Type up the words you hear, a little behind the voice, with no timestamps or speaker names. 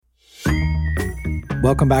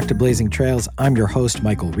Welcome back to Blazing Trails. I'm your host,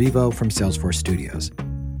 Michael Revo from Salesforce Studios.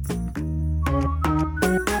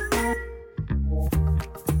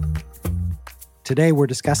 Today, we're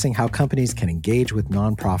discussing how companies can engage with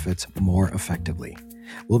nonprofits more effectively.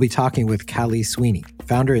 We'll be talking with Callie Sweeney,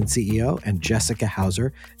 founder and CEO, and Jessica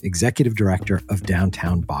Hauser, executive director of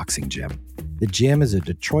Downtown Boxing Gym. The gym is a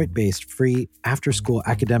Detroit-based free after-school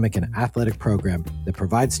academic and athletic program that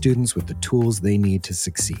provides students with the tools they need to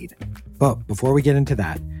succeed. But before we get into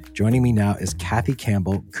that, joining me now is Kathy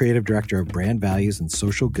Campbell, creative director of brand values and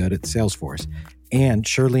social good at Salesforce, and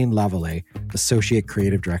Shirlene Lavallee, associate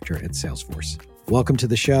creative director at Salesforce. Welcome to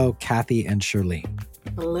the show, Kathy and Shirlene.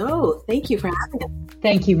 Hello. Thank you for having us.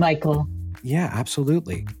 Thank you, Michael. Yeah,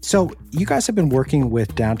 absolutely. So you guys have been working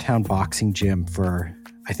with Downtown Boxing Gym for,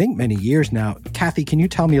 I think, many years now. Kathy, can you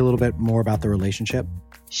tell me a little bit more about the relationship?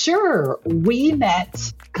 Sure. We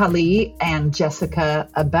met Callie and Jessica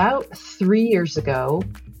about 3 years ago.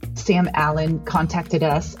 Sam Allen contacted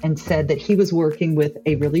us and said that he was working with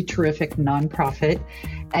a really terrific nonprofit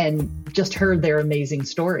and just heard their amazing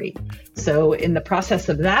story. So in the process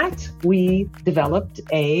of that, we developed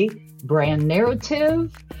a brand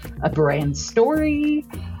narrative, a brand story,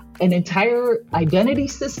 an entire identity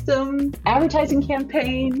system, advertising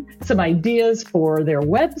campaign, some ideas for their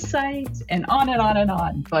website, and on and on and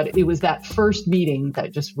on. But it was that first meeting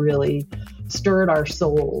that just really stirred our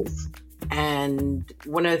souls. And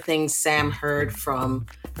one of the things Sam heard from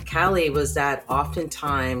Callie was that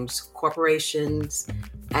oftentimes corporations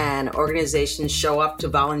and organizations show up to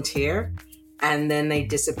volunteer and then they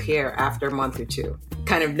disappear after a month or two,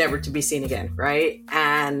 kind of never to be seen again, right?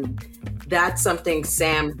 And that's something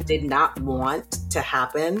Sam did not want to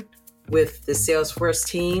happen with the Salesforce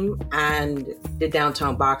team and the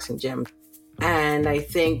Downtown Boxing Gym. And I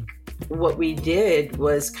think what we did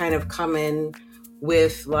was kind of come in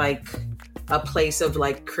with like a place of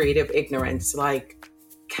like creative ignorance. Like,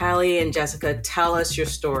 Callie and Jessica, tell us your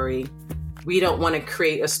story. We don't want to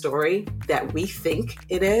create a story that we think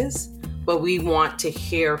it is, but we want to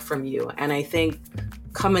hear from you. And I think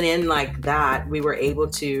coming in like that, we were able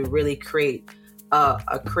to really create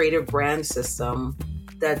a creative brand system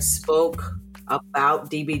that spoke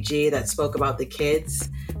about DBG, that spoke about the kids,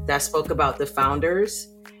 that spoke about the founders,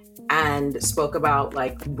 and spoke about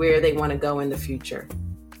like where they want to go in the future.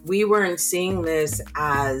 We weren't seeing this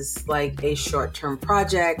as like a short-term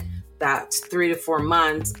project that's 3 to 4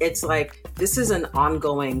 months. It's like, this is an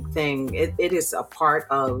ongoing thing. It is a part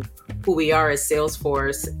of who we are as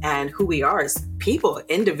Salesforce and who we are as people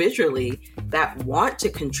individually that want to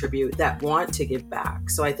contribute, that want to give back.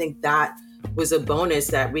 So I think that was a bonus,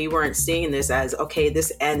 that we weren't seeing this as, okay,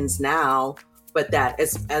 this ends now, but that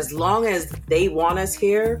as long as they want us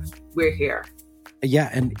here, we're here. Yeah,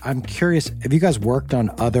 and I'm curious, have you guys worked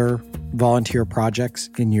on other volunteer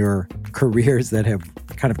projects in your careers that have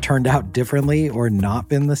kind of turned out differently or not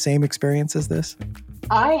been the same experience as this?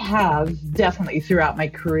 I have definitely throughout my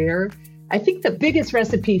career. I think the biggest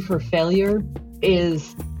recipe for failure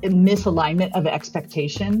is a misalignment of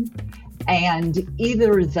expectation. And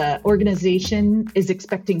either the organization is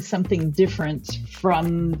expecting something different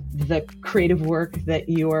from the creative work that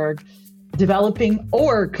you're developing,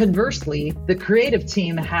 or conversely, the creative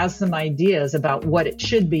team has some ideas about what it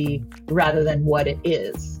should be rather than what it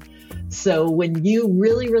is. So when you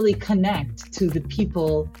really, really connect to the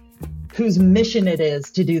people whose mission it is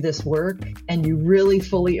to do this work, and you really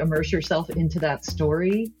fully immerse yourself into that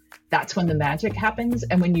story, that's when the magic happens.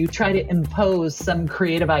 And when you try to impose some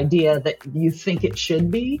creative idea that you think it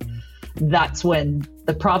should be, that's when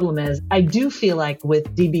the problem is. I do feel like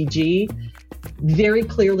with DBG, very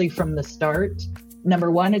clearly from the start,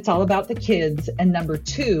 number one, it's all about the kids. And number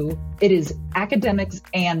two, it is academics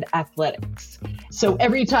and athletics. So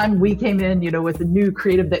every time we came in, with a new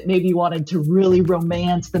creative that maybe wanted to really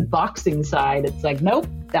romance the boxing side, it's like, nope,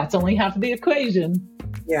 that's only half of the equation.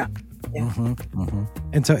 Yeah. Mm-hmm, mm-hmm.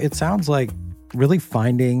 And so it sounds like really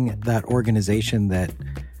finding that organization that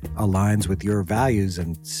aligns with your values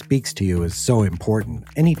and speaks to you is so important.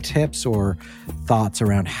 Any tips or thoughts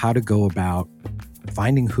around how to go about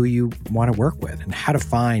finding who you want to work with and how to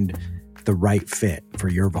find the right fit for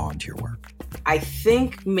your volunteer work? I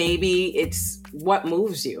think maybe it's what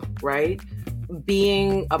moves you, right?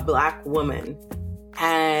 Being a Black woman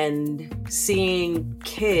and seeing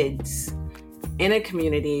kids in a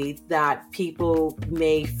community that people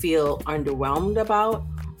may feel underwhelmed about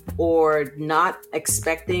or not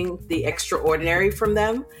expecting the extraordinary from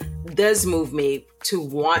them does move me to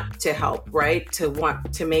want to help, right? To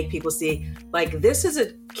want to make people see, like, this is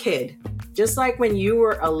a kid. Just like when you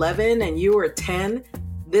were 11 and you were 10,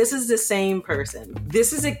 this is the same person.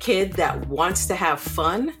 This is a kid that wants to have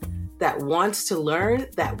fun, that wants to learn,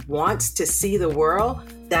 that wants to see the world,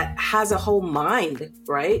 that has a whole mind,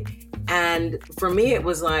 right? And for me, it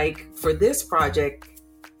was like, for this project,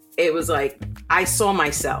 it was like, I saw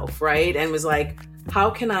myself, right? And was like, how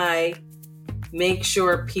can I make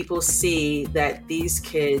sure people see that these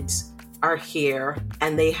kids are here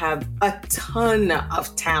and they have a ton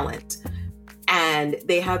of talent and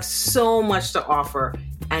they have so much to offer.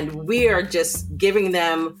 And we are just giving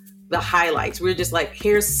them the highlights. We're just like,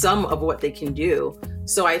 here's some of what they can do.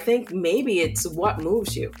 So I think maybe it's what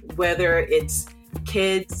moves you, whether it's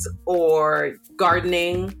kids or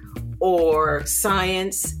gardening or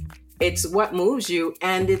science, it's what moves you.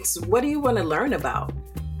 And it's what do you want to learn about?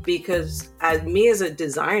 Because as a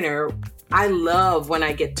designer, I love when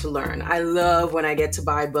I get to learn. I love when I get to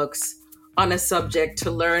buy books on a subject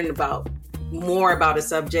to learn about more about a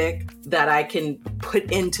subject that I can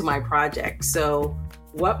put into my project. So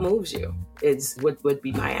what moves you is what would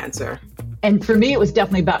be my answer. And for me, it was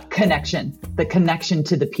definitely about connection, the connection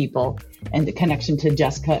to the people and the connection to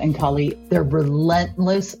Jessica and Kali, their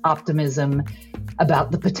relentless optimism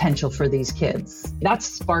about the potential for these kids. That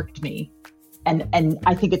sparked me. And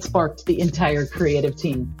I think it sparked the entire creative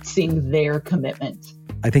team, seeing their commitment.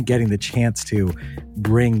 I think getting the chance to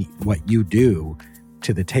bring what you do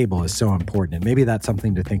to the table is so important. And maybe that's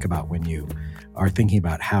something to think about when you are thinking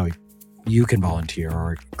about how you can volunteer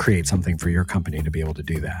or create something for your company to be able to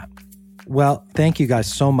do that. Well, thank you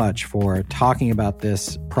guys so much for talking about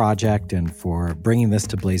this project and for bringing this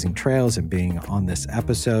to Blazing Trails and being on this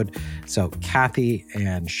episode. So Kathy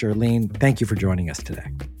and Shirlene, thank you for joining us today.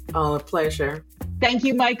 Oh, a pleasure. Thank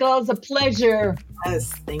you, Michael. It's a pleasure.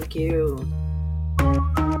 Yes, thank you.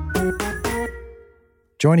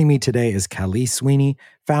 Joining me today is Kali Sweeney,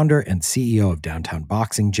 founder and CEO of Downtown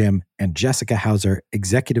Boxing Gym, and Jessica Hauser,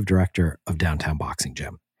 executive director of Downtown Boxing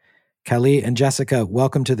Gym. Kali and Jessica,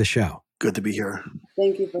 welcome to the show. Good to be here.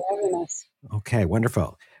 Thank you for having us. Okay,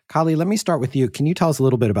 wonderful. Kali, let me start with you. Can you tell us a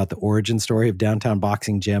little bit about the origin story of Downtown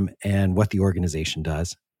Boxing Gym and what the organization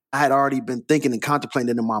does? I had already been thinking and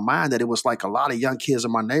contemplating in my mind that it was like a lot of young kids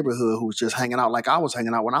in my neighborhood who was just hanging out like I was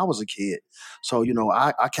hanging out when I was a kid. So,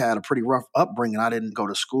 I had a pretty rough upbringing. I didn't go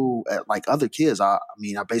to school like other kids. I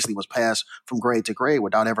basically was passed from grade to grade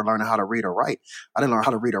without ever learning how to read or write. I didn't learn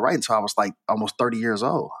how to read or write until I was like almost 30 years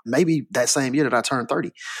old, maybe that same year that I turned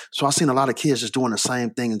 30. So I seen a lot of kids just doing the same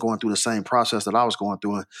thing and going through the same process that I was going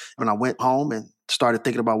through. And I went home and started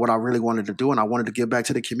thinking about what I really wanted to do, and I wanted to give back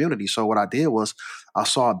to the community. So what I did was I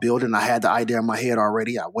saw a building. I had the idea in my head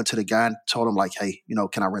already. I went to the guy and told him like, hey,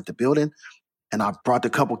 can I rent the building? And I brought the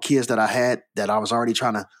couple kids that I had that I was already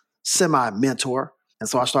trying to semi-mentor. And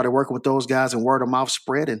so I started working with those guys, and word of mouth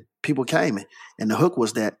spread and people came. And the hook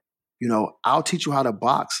was that, I'll teach you how to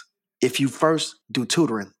box if you first do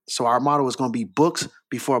tutoring. So our motto is going to be books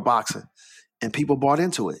before boxing. And people bought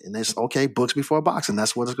into it. And it's okay, books before boxing.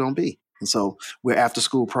 That's what it's going to be. And so we're after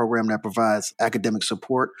school program that provides academic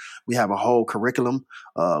support. We have a whole curriculum,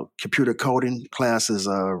 computer coding classes,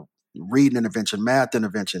 reading intervention, math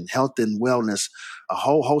intervention, health and wellness, a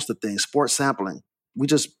whole host of things, sports sampling. We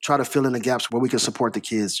just try to fill in the gaps where we can support the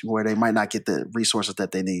kids where they might not get the resources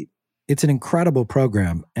that they need. It's an incredible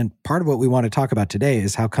program. And part of what we want to talk about today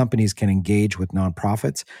is how companies can engage with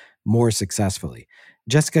nonprofits more successfully.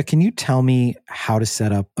 Jessica, can you tell me how to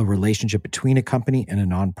set up a relationship between a company and a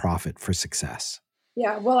nonprofit for success?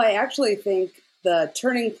 Yeah, well, I actually think the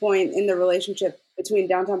turning point in the relationship between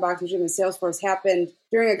Downtown Boxing Gym and Salesforce happened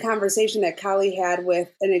during a conversation that Kali had with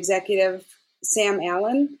an executive, Sam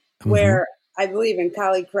Allen, where I believe, and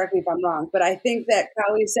Kali, correct me if I'm wrong, but I think that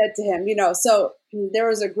Kali said to him, so there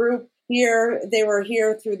was a group here, they were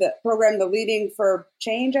here through the program, the Leading for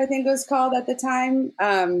Change, I think it was called at the time.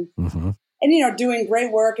 And, doing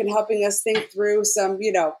great work and helping us think through some,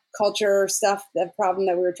 culture stuff, the problem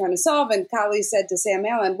that we were trying to solve. And Kali said to Sam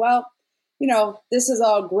Allen, well, this is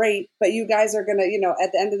all great, but you guys are going to,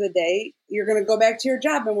 at the end of the day, you're going to go back to your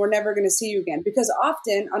job and we're never going to see you again. Because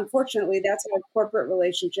often, unfortunately, that's how corporate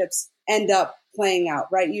relationships end up playing out,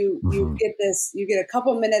 right? You get a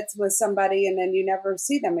couple minutes with somebody and then you never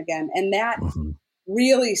see them again. And that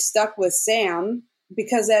really stuck with Sam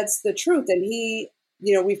because that's the truth. And he,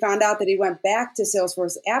 we found out that he went back to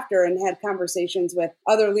Salesforce after and had conversations with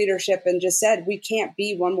other leadership and just said, we can't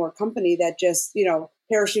be one more company that just,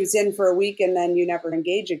 parachutes in for a week and then you never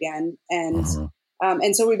engage again. And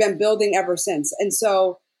so we've been building ever since. And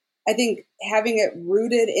so I think having it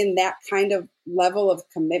rooted in that kind of level of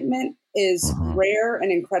commitment is rare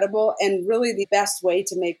and incredible and really the best way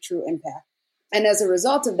to make true impact. And as a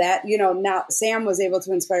result of that, now Sam was able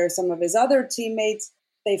to inspire some of his other teammates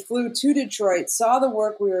They flew to Detroit, saw the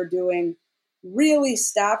work we were doing, really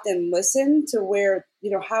stopped and listened to where,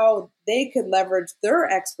 how they could leverage their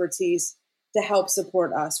expertise to help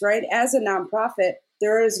support us, right? As a nonprofit,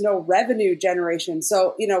 there is no revenue generation.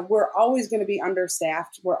 So, we're always going to be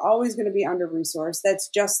understaffed. We're always going to be under-resourced. That's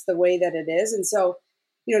just the way that it is. And so,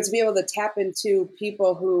 to be able to tap into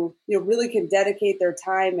people who, really can dedicate their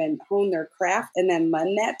time and hone their craft and then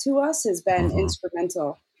lend that to us has been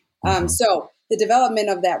instrumental. So the development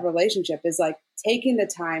of that relationship is like taking the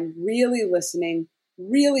time, really listening,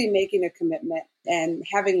 really making a commitment, and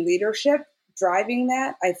having leadership driving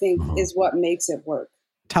that, I think, is what makes it work.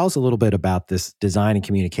 Tell us a little bit about this design and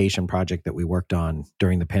communication project that we worked on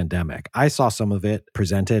during the pandemic. I saw some of it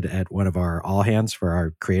presented at one of our all hands for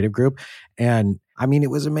our creative group. And I mean, it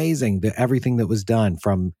was amazing, everything that was done,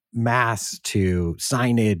 from masks to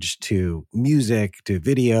signage to music to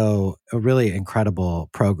video, a really incredible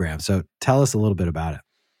program. So tell us a little bit about it.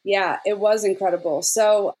 Yeah, it was incredible.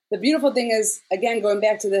 So the beautiful thing is, again, going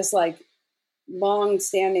back to this like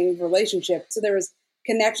long-standing relationship. So there was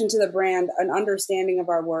connection to the brand, an understanding of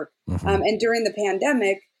our work. And during the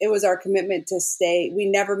pandemic, it was our commitment to stay. We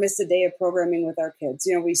never missed a day of programming with our kids.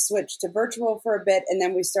 We switched to virtual for a bit, and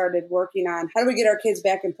then we started working on how do we get our kids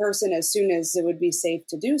back in person as soon as it would be safe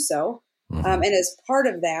to do so. And as part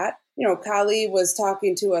of that, Kali was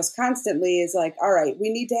talking to us constantly is like, all right, we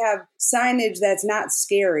need to have signage that's not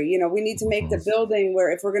scary. We need to make the building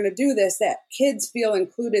where if we're going to do this, that kids feel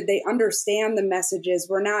included. They understand the messages.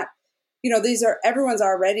 We're not, everyone's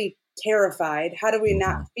already terrified. How do we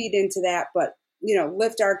not feed into that, but,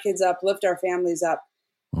 lift our kids up, lift our families up.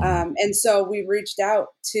 And so we reached out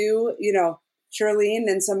to, Shirlene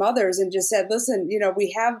and some others and just said, listen,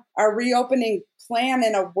 we have our reopening plan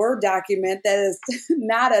in a Word document that is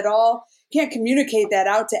not at all, can't communicate that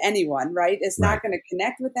out to anyone, right? It's not going to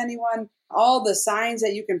connect with anyone. All the signs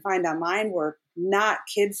that you can find online were not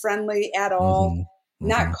kid friendly at all,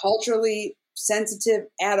 not culturally sensitive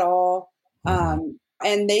at all.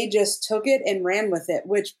 And they just took it and ran with it,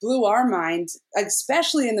 which blew our minds,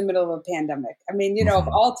 especially in the middle of a pandemic. I mean, of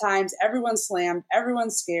all times, everyone's slammed,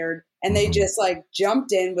 everyone's scared, and they just like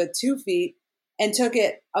jumped in with 2 feet and took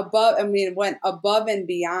it above. I mean, it went above and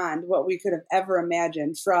beyond what we could have ever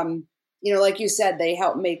imagined. From, like you said, they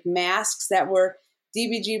helped make masks that were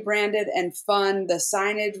DBG branded and fun. The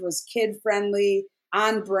signage was kid friendly,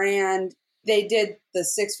 on brand. They did the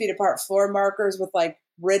 6 feet apart floor markers with like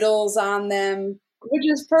riddles on them, which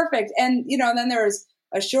is perfect. And, then there was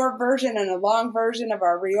a short version and a long version of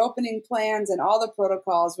our reopening plans and all the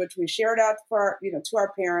protocols, which we shared out for, to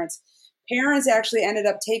our parents. Parents actually ended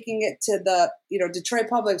up taking it to the, Detroit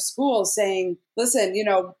Public Schools saying, listen,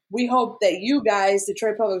 we hope that you guys,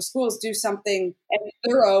 Detroit Public Schools, do something as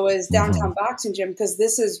thorough as Downtown Boxing Gym, because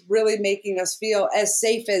this is really making us feel as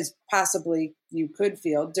safe as possibly you could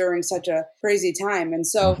feel during such a crazy time. And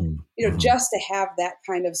so, just to have that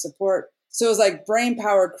kind of support. So it was like brain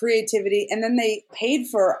power, creativity. And then they paid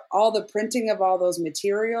for all the printing of all those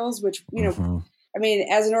materials, which, I mean,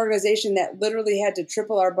 as an organization that literally had to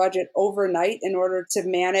triple our budget overnight in order to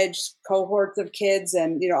manage cohorts of kids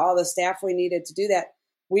and, all the staff we needed to do that,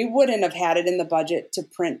 we wouldn't have had it in the budget to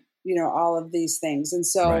print, all of these things. And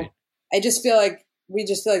so we just feel like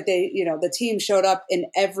they, the team showed up in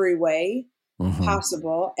every way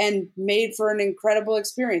possible and made for an incredible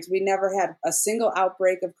experience. We never had a single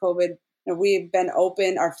outbreak of COVID. We've been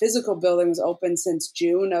open. Our physical building was open since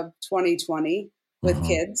June of 2020 with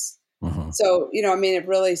kids. So, it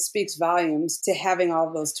really speaks volumes to having all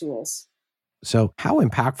of those tools. So how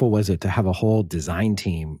impactful was it to have a whole design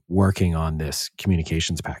team working on this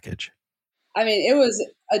communications package? I mean, it was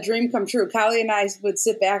a dream come true. Kali and I would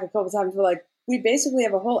sit back a couple of times. We're like, we basically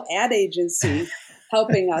have a whole ad agency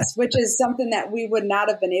helping us, which is something that we would not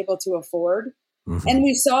have been able to afford. And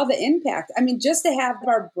we saw the impact. I mean, just to have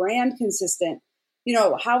our brand consistent,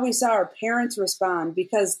 how we saw our parents respond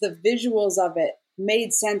because the visuals of it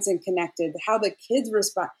made sense and connected, how the kids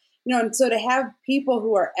respond, and so to have people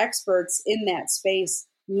who are experts in that space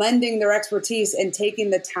lending their expertise and taking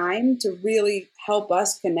the time to really help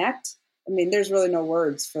us connect. I mean, there's really no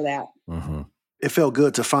words for that. It felt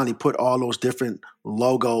good to finally put all those different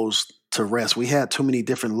logos to rest. We had too many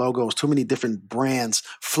different logos, too many different brands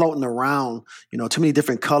floating around, too many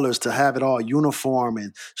different colors to have it all uniform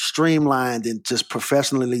and streamlined and just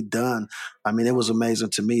professionally done. I mean, it was amazing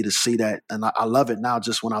to me to see that. And I love it now.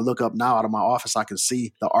 Just when I look up now out of my office, I can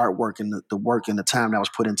see the artwork and the work and the time that was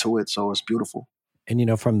put into it. So it's beautiful.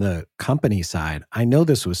 And, from the company side, I know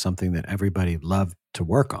this was something that everybody loved to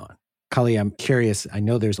work on. Kali, I'm curious. I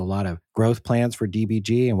know there's a lot of growth plans for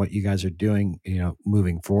DBG and what you guys are doing,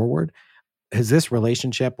 moving forward. Has this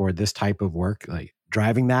relationship or this type of work like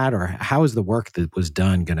driving that, or how is the work that was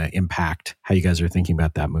done going to impact how you guys are thinking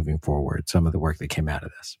about that moving forward? Some of the work that came out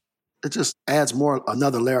of this. It just adds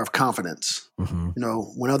another layer of confidence. Mm-hmm. You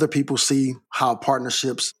know, when other people see how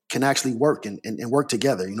partnerships can actually work and work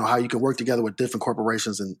together, you know, how you can work together with different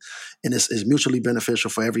corporations and it's mutually beneficial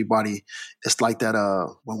for everybody. It's like that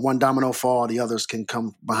when one domino fall, the others can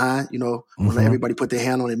come behind, you know, when everybody put their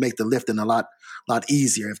hand on it, make the lifting a lot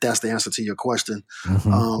easier, if that's the answer to your question.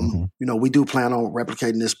 You know, we do plan on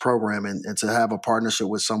replicating this program and to have a partnership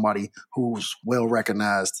with somebody who's well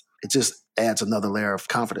recognized. It just adds another layer of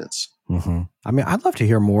confidence. I mean, I'd love to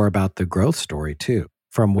hear more about the growth story too.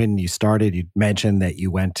 From when you started, you mentioned that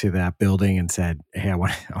you went to that building and said, "Hey, I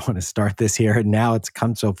want to start this here," and now it's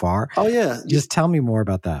come so far. Oh yeah, just tell me more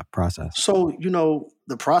about that process. So, you know,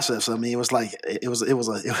 the process. I mean, it was like it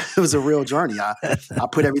was a real journey. I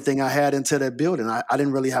put everything I had into that building. I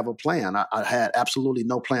didn't really have a plan. I had absolutely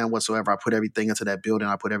no plan whatsoever. I put everything into that building.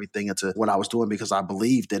 I put everything into what I was doing because I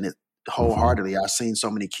believed in it wholeheartedly. I've seen so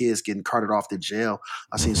many kids getting carted off to jail.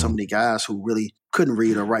 I've seen so many guys who really couldn't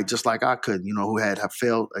read or write just like I could, you know, who had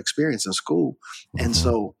failed experience in school. And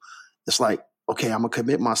so it's like, okay, I'm going to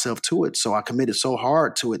commit myself to it. So I committed so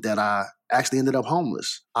hard to it that I actually ended up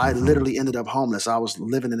homeless. I literally ended up homeless. I was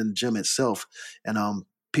living in the gym itself. And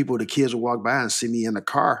the kids would walk by and see me in the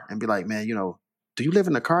car and be like, "Man, you know, do you live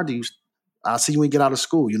in the car? I'll see you when you get out of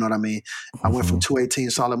school." You know what I mean? I went from 218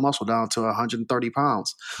 solid muscle down to 130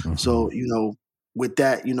 pounds. So, you know, with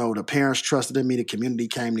that, you know, the parents trusted in me, the community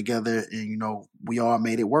came together and, you know, we all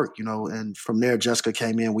made it work, you know, and from there, Jessica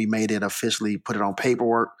came in, we made it officially, put it on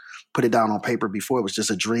paperwork, put it down on paper. Before it was just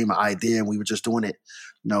a dream, an idea, and we were just doing it,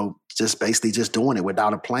 you know, just basically just doing it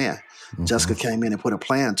without a plan. Jessica came in and put a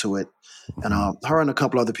plan to it. And her and a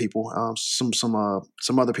couple other people,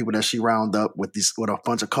 some other people that she rounded up with a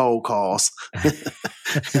bunch of cold calls.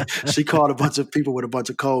 She called a bunch of people with a bunch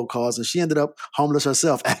of cold calls, and she ended up homeless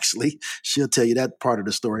herself. Actually, she'll tell you that part of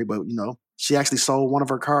the story. But you know, she actually sold one of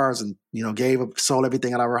her cars and you know sold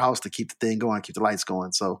everything out of her house to keep the thing going, keep the lights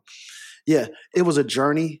going. So yeah, it was a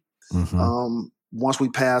journey. Once we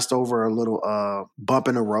passed over a little bump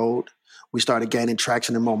in the road, we started gaining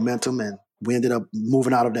traction and momentum, and we ended up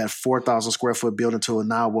moving out of that 4,000 square foot building to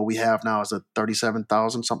now what we have now is a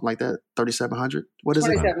 37,000, something like that, 3,700. What is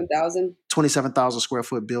 27,000. it? 27,000 square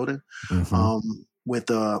foot building with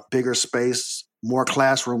a bigger space, more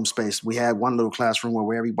classroom space. We had one little classroom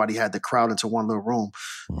where everybody had to crowd into one little room.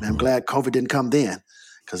 And I'm glad COVID didn't come then.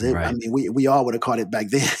 Because I mean, we all would have caught it back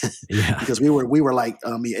then, because we were like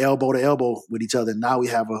elbow to elbow with each other. Now we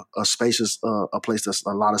have a spacious a place that's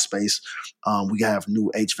a lot of space. We have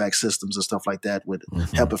new HVAC systems and stuff like that with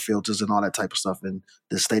HEPA filters and all that type of stuff, and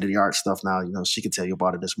the state of the art stuff now. You know, she can tell you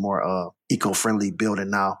about it. It's more eco-friendly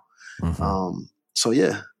building now. So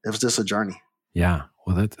yeah, it was just a journey. Yeah,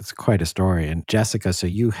 well, that's quite a story. And Jessica, so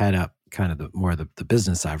you head up kind of the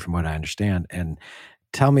business side, from what I understand, and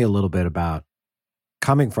tell me a little bit about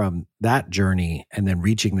coming from that journey and then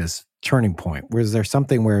reaching this turning point. Was there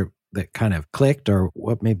something that kind of clicked, or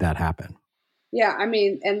what made that happen? Yeah, I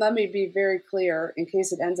mean, and let me be very clear in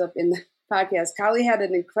case it ends up in the podcast. Kali had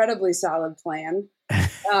an incredibly solid plan. I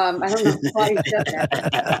don't know why he said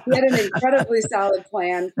that. He had an incredibly solid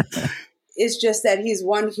plan. It's just that he's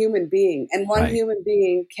one human being, and one human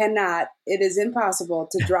being it is impossible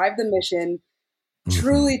to drive the mission,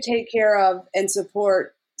 truly take care of and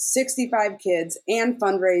support 65 kids and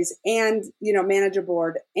fundraise and, you know, manage a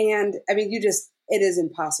board. And I mean, it is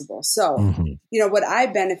impossible. So, you know, what I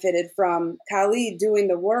benefited from Kali doing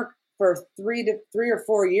the work for 3 or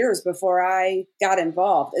 4 years before I got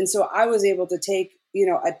involved. And so I was able to take, you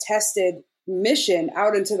know, a tested mission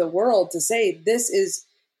out into the world to say, this is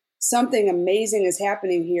something amazing is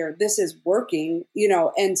happening here. This is working, you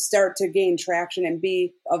know, and start to gain traction and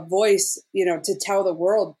be a voice, you know, to tell the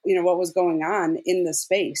world, you know, what was going on in the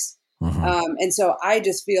space. And so I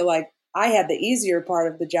just feel like I had the easier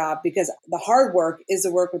part of the job, because the hard work is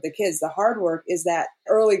the work with the kids. The hard work is that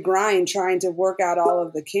early grind, trying to work out all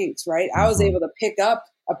of the kinks, right? I was able to pick up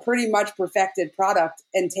a pretty much perfected product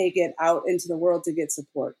and take it out into the world to get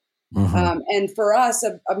support. And for us,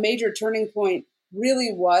 a major turning point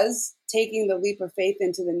really was taking the leap of faith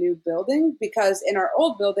into the new building, because in our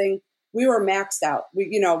old building, we were maxed out.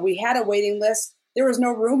 We had a waiting list. There was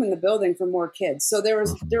no room in the building for more kids. So there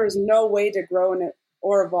was no way to grow in it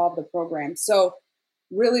or evolve the program. So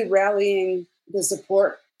really rallying the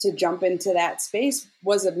support to jump into that space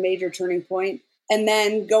was a major turning point. And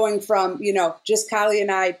then going from, you know, just Kali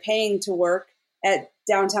and I paying to work at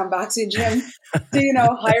Downtown Boxing Gym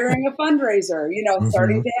to, hiring a fundraiser,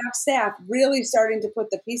 starting to have staff, really starting to put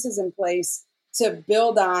the pieces in place to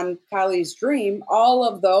build on Kali's dream. All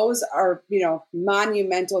of those are,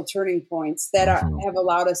 monumental turning points that have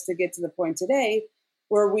allowed us to get to the point today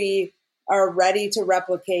where we are ready to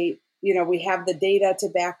replicate. We have the data to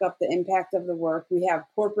back up the impact of the work. We have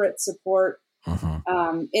corporate support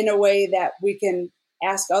in a way that we can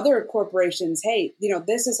ask other corporations, hey,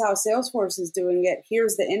 this is how Salesforce is doing it.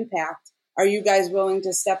 Here's the impact. Are you guys willing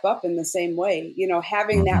to step up in the same way?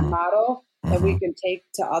 Having that model that we can take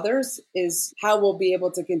to others is how we'll be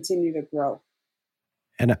able to continue to grow.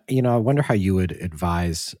 And, I wonder how you would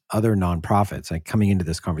advise other nonprofits. Like coming into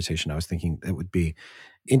this conversation, I was thinking it would be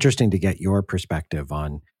interesting to get your perspective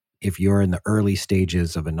on if you're in the early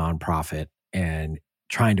stages of a nonprofit and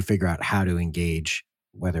trying to figure out how to engage,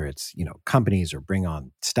 whether it's, companies or bring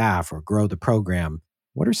on staff or grow the program.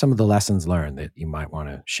 What are some of the lessons learned that you might want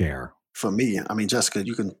to share? For me, Jessica,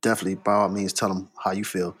 you can definitely, by all means, tell them how you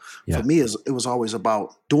feel. Yeah. For me, it was always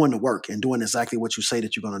about doing the work and doing exactly what you say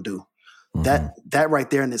that you're going to do. That right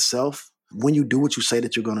there in itself, when you do what you say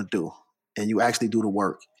that you're going to do and you actually do the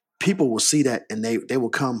work, people will see that and they will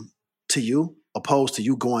come to you opposed to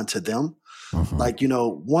you going to them. Like,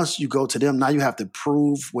 once you go to them, now you have to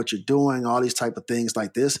prove what you're doing, all these type of things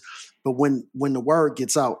like this. But when the word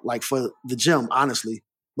gets out, like for the gym, honestly,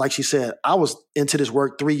 like she said, I was into this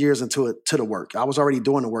work 3 years into the work. I was already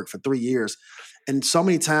doing the work for 3 years. And so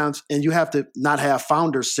many times, and you have to not have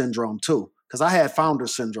founder syndrome too, because I had founder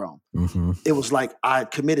syndrome. It was like I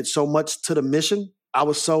committed so much to the mission. I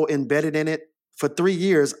was so embedded in it. For 3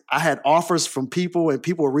 years, I had offers from people and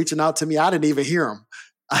people were reaching out to me. I didn't even hear them.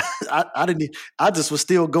 I just was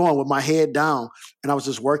still going with my head down and I was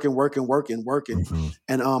just working.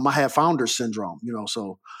 And I had founder syndrome,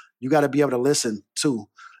 so you got to be able to listen too.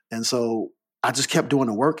 And so I just kept doing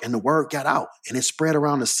the work and the word got out and it spread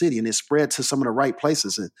around the city and it spread to some of the right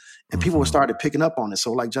places and people started picking up on it.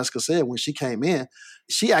 So like Jessica said, when she came in,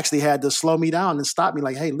 she actually had to slow me down and stop me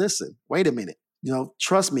like, hey, listen, wait a minute.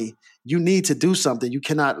 Trust me, you need to do something. You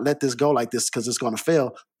cannot let this go like this because it's going to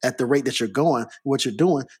fail at the rate that you're going. What you're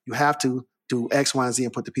doing, you have to do X, Y, and Z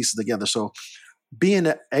and put the pieces together. So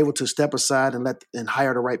being able to step aside and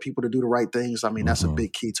hire the right people to do the right things, that's a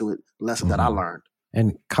big key to it, lesson that I learned.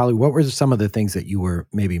 And Kali, what were some of the things that you were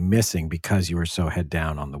maybe missing because you were so head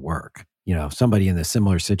down on the work? Somebody in a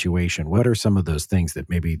similar situation, what are some of those things that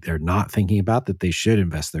maybe they're not thinking about that they should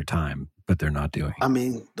invest their time, but they're not doing?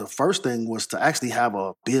 The first thing was to actually have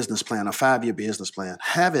a business plan, a 5-year business plan.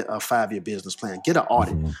 Have it a 5-year business plan. Get an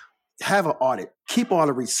audit. Have an audit. Keep all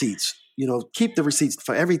the receipts. Keep the receipts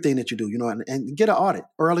for everything that you do, and get an audit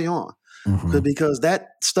early on. Because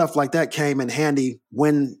that stuff like that came in handy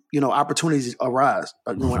when, opportunities arise.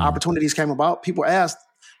 When opportunities came about, people asked,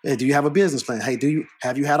 hey, do you have a business plan? Hey,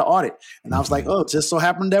 have you had an audit? And I was like, oh, it just so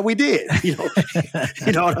happened that we did,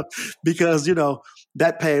 because,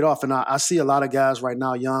 that paid off. And I see a lot of guys right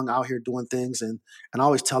now, young, out here doing things. And I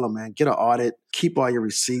always tell them, man, get an audit, keep all your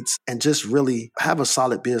receipts, and just really have a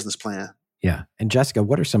solid business plan. Yeah. And Jessica,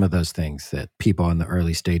 what are some of those things that people in the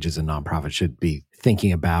early stages of nonprofit should be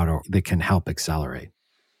thinking about or that can help accelerate?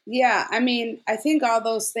 Yeah. I think all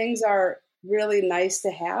those things are really nice to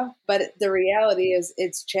have, but the reality is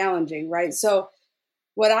it's challenging, right? So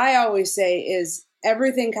what I always say is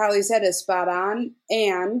everything Kali said is spot on.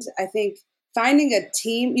 And I think finding a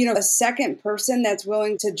team, a second person that's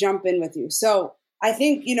willing to jump in with you. So I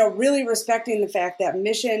think, really respecting the fact that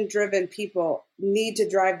mission-driven people need to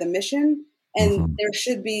drive the mission. And there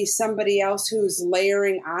should be somebody else who's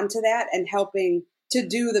layering onto that and helping to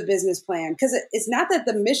do the business plan. Because it's not that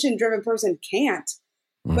the mission-driven person can't,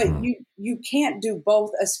 but you can't do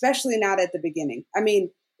both, especially not at the beginning.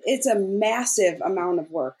 It's a massive amount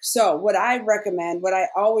of work. So what I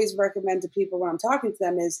always recommend to people when I'm talking to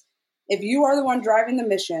them is, if you are the one driving the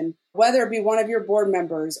mission, whether it be one of your board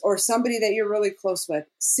members or somebody that you're really close with,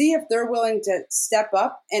 see if they're willing to step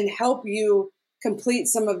up and help you complete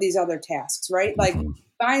some of these other tasks, right? Like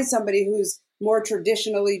find somebody who's more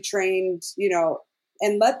traditionally trained,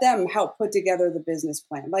 and let them help put together the business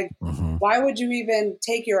plan. Like, why would you even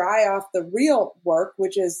take your eye off the real work,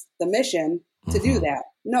 which is the mission, to do that?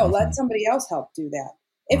 No, let somebody else help do that.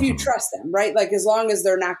 If you trust them, right? Like, as long as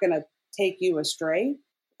they're not going to take you astray.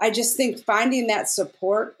 I just think finding that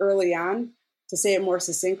support early on, to say it more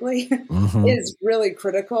succinctly, is really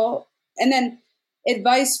critical. And then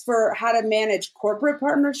advice for how to manage corporate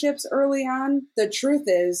partnerships early on. The truth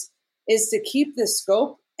is to keep the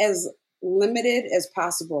scope as limited as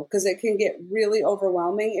possible, because it can get really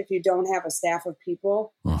overwhelming if you don't have a staff of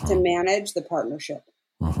people to manage the partnership.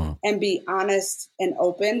 and be honest and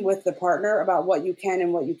open with the partner about what you can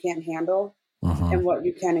and what you can't handle and what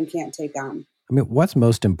you can and can't take on. I mean, what's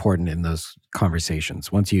most important in those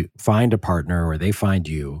conversations? Once you find a partner or they find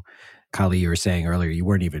you, Kali, you were saying earlier, you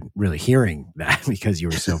weren't even really hearing that because you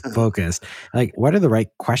were so focused. Like, what are the right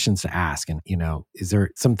questions to ask? And, is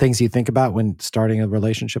there some things you think about when starting a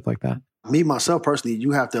relationship like that? Me, myself, personally,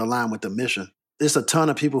 you have to align with the mission. There's a ton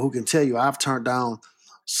of people who can tell you, I've turned down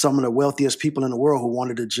some of the wealthiest people in the world who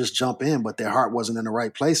wanted to just jump in, but their heart wasn't in the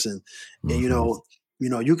right place. And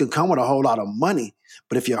you can come with a whole lot of money,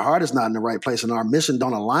 but if your heart is not in the right place and our mission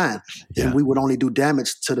don't align, then we would only do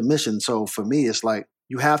damage to the mission. So for me, it's like,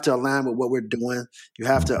 you have to align with what we're doing. You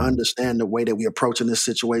have to understand the way that we're approaching this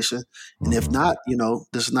situation. And if not,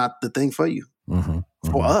 this is not the thing for you,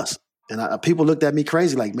 for us. And people looked at me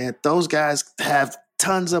crazy, like, man, those guys have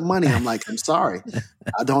tons of money. I'm like, I'm sorry.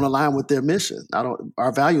 I don't align with their mission.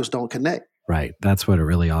 Our values don't connect. Right. That's what it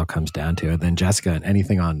really all comes down to. And then Jessica,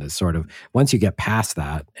 anything on this sort of, once you get past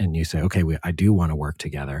that and you say, okay, I do want to work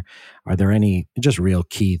together, are there any just real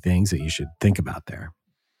key things that you should think about there?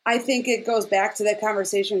 I think it goes back to that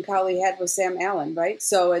conversation Kali had with Sam Allen, right?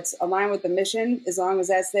 So it's align with the mission as long as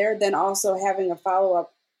that's there. Then also having a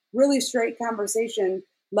follow-up, really straight conversation,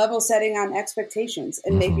 level setting on expectations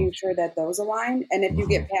and making sure that those align. And if you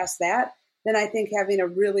get past that, then I think having a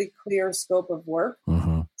really clear scope of work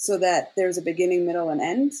so that there's a beginning, middle, and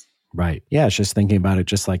end. Right. Yeah. It's just thinking about it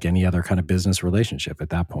just like any other kind of business relationship at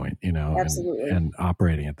that point, Absolutely. And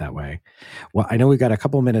operating it that way. Well, I know we've got a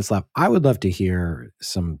couple of minutes left. I would love to hear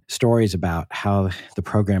some stories about how the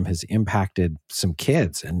program has impacted some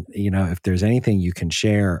kids. And, if there's anything you can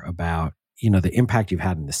share about, the impact you've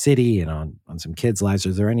had in the city and on some kids' lives.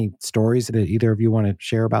 Is there any stories that either of you want to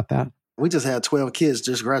share about that? We just had 12 kids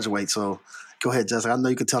just graduate. So go ahead, Jessica. I know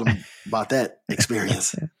you could tell them about that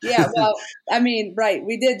experience. Yeah, well, right.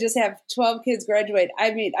 We did just have 12 kids graduate.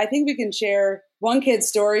 I think we can share one kid's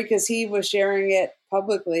story because he was sharing it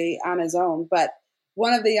publicly on his own. But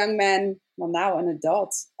one of the young men, well, now an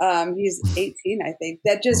adult, he's 18, I think,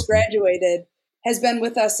 that just graduated, has been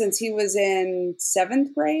with us since he was in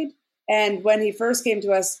 7th grade. And when he first came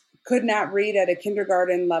to us, could not read at a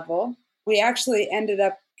kindergarten level. We actually ended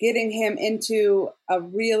up getting him into a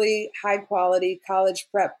really high quality college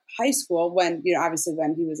prep high school when, obviously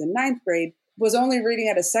when he was in 9th grade, was only reading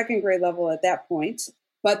at a 2nd grade level at that point.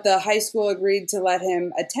 But the high school agreed to let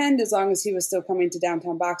him attend as long as he was still coming to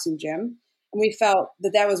Downtown Boxing Gym. And we felt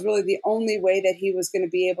that was really the only way that he was going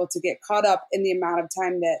to be able to get caught up in the amount of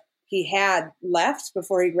time that he had left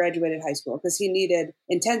before he graduated high school, because he needed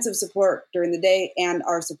intensive support during the day and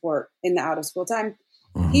our support in the out of school time.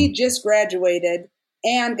 He just graduated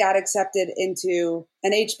and got accepted into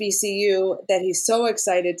an HBCU that he's so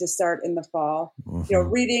excited to start in the fall.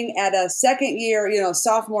 Reading at a 2nd year,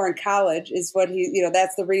 sophomore in college is what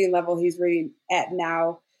that's the reading level he's reading at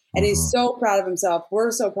now. And he's so proud of himself.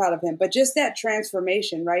 We're so proud of him. But just that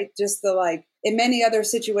transformation, right? Just in many other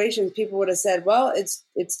situations, people would have said, well,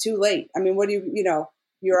 it's too late. I mean, what do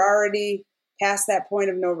you're already past that point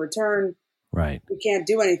of no return. Right. We can't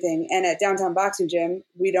do anything. And at Downtown Boxing Gym,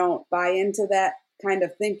 we don't buy into that kind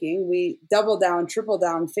of thinking. We double down, triple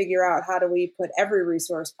down, figure out how do we put every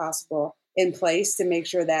resource possible in place to make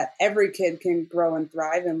sure that every kid can grow and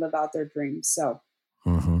thrive and live out their dreams. So.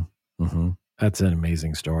 That's an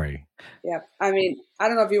amazing story. Yeah. I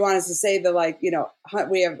don't know if you want us to say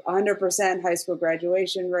we have 100% high school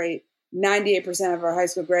graduation rate. 98% of our high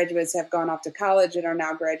school graduates have gone off to college and are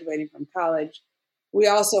now graduating from college. We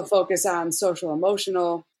also focus on social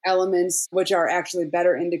emotional elements, which are actually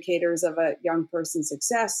better indicators of a young person's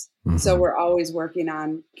success. So we're always working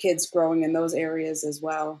on kids growing in those areas as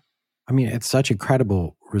well. It's such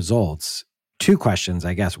incredible results. 2 questions,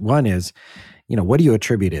 I guess. One is, what do you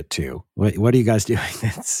attribute it to? What are you guys doing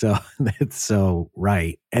that's so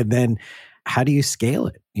right? And then how do you scale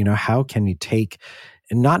it? How can you take,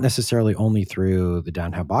 and not necessarily only through the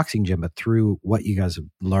Downtown Boxing Gym, but through what you guys have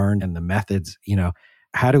learned and the methods,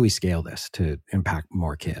 how do we scale this to impact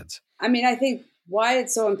more kids? I think why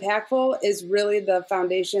it's so impactful is really the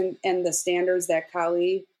foundation and the standards that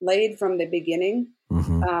Kali laid from the beginning.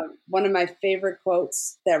 One of my favorite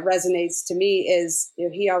quotes that resonates to me is,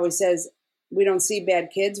 he always says, we don't see bad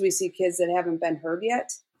kids, we see kids that haven't been heard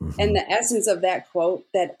yet. And the essence of that quote,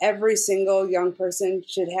 that every single young person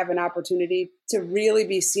should have an opportunity to really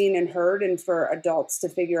be seen and heard, and for adults to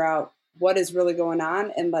figure out what is really going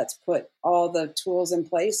on, and let's put all the tools in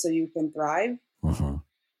place so you can thrive.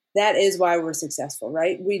 That is why we're successful,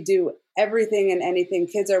 right? We do everything and anything.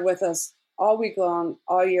 Kids are with us all week long,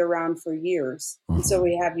 all year round for years. And so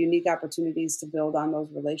we have unique opportunities to build on those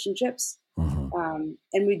relationships.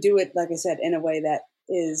 And we do it, like I said, in a way that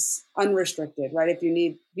is unrestricted, right? If you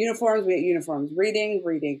need uniforms, we get uniforms. Reading.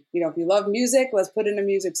 If you love music, let's put in a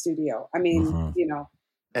music studio. I mean,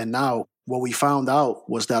 And now what we found out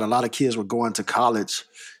was that a lot of kids were going to college,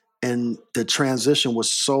 and the transition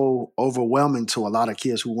was so overwhelming to a lot of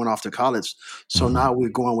kids who went off to college. So now we're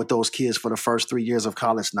going with those kids for the first 3 years of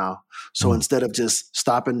college now. So instead of just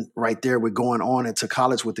stopping right there, we're going on into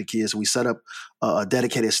college with the kids. We set up a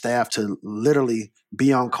dedicated staff to literally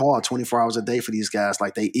be on call 24 hours a day for these guys.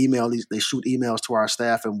 Like they shoot emails to our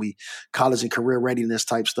staff, and we college and career readiness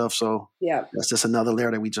type stuff. So that's just another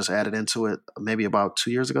layer that we just added into it maybe about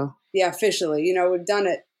 2 years ago. Yeah, officially. We've done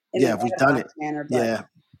it in we've done it. Manner, but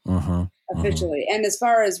officially. And as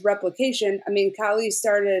far as replication, I mean, Kali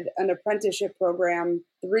started an apprenticeship program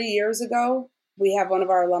 3 years ago. We have one of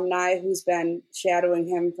our alumni who's been shadowing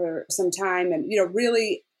him for some time, and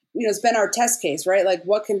really, it's been our test case, right? Like,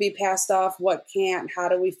 what can be passed off, what can't? How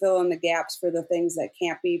do we fill in the gaps for the things that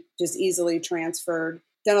can't be just easily transferred?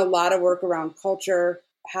 Done a lot of work around culture.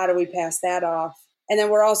 How do we pass that off? And then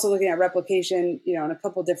we're also looking at replication, in a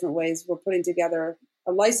couple different ways. We're putting together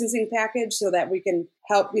a licensing package so that we can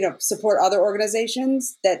help, support other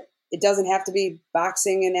organizations, that it doesn't have to be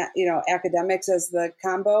boxing and, academics as the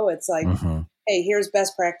combo. It's like, hey, here's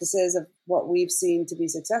best practices of what we've seen to be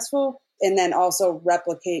successful. And then also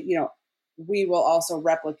replicate, we will also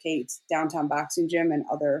replicate Downtown Boxing Gym in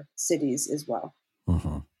other cities as well.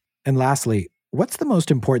 And lastly, what's the most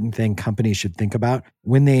important thing companies should think about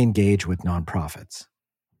when they engage with nonprofits?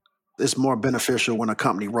 It's more beneficial when a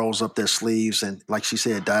company rolls up their sleeves and, like she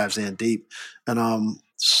said, dives in deep. And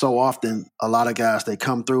so often, a lot of guys, they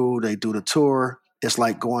come through, they do the tour. It's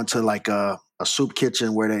like going to like a soup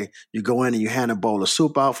kitchen where you go in and you hand a bowl of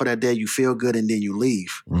soup out for that day, you feel good, and then you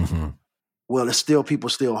leave. Well, it's still people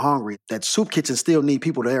still hungry. That soup kitchen still need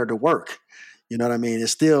people there to work. You know what I mean?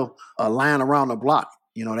 It's still a line around the block.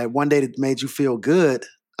 That one day that made you feel good.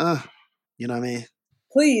 You know what I mean?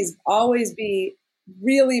 Please always be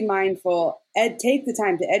really mindful. Take the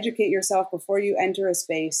time to educate yourself before you enter a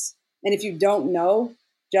space. And if you don't know,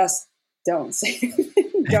 just don't say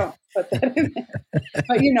anything. Don't put that in there.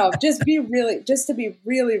 But just to be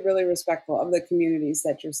really, really respectful of the communities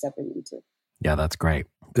that you're stepping into. Yeah, that's great.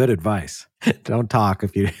 Good advice. Don't talk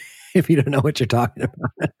if you don't know what you're talking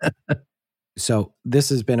about. So this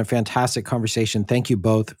has been a fantastic conversation. Thank you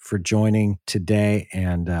both for joining today,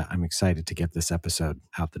 and I'm excited to get this episode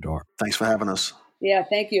out the door. Thanks for having us. Yeah,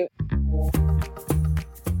 thank you.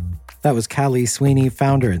 That was Kali Sweeney,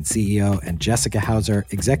 founder and CEO, and Jessica Hauser,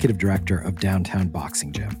 executive director of Downtown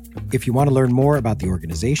Boxing Gym. If you want to learn more about the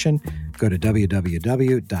organization, go to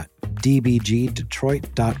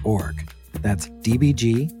www.dbgdetroit.org. That's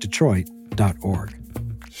dbgdetroit.org.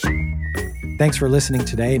 Thanks for listening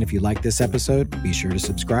today, and if you like this episode, be sure to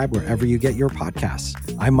subscribe wherever you get your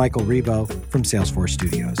podcasts. I'm Michael Revo from Salesforce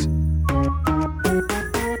Studios.